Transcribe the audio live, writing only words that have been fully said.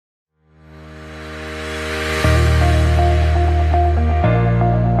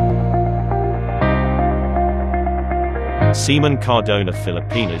Semen Cardona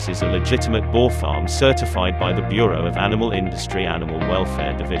Filipinas is a legitimate boar farm certified by the Bureau of Animal Industry Animal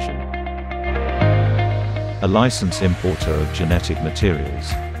Welfare Division. A licensed importer of genetic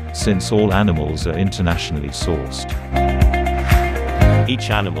materials, since all animals are internationally sourced.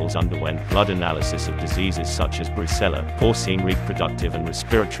 Each animals underwent blood analysis of diseases such as brucella, porcine reproductive and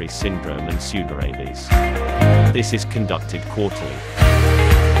respiratory syndrome and pseudorabies. This is conducted quarterly.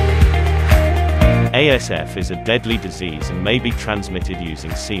 ASF is a deadly disease and may be transmitted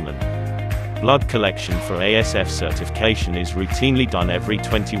using semen. Blood collection for ASF certification is routinely done every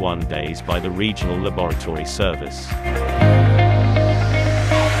 21 days by the Regional Laboratory Service.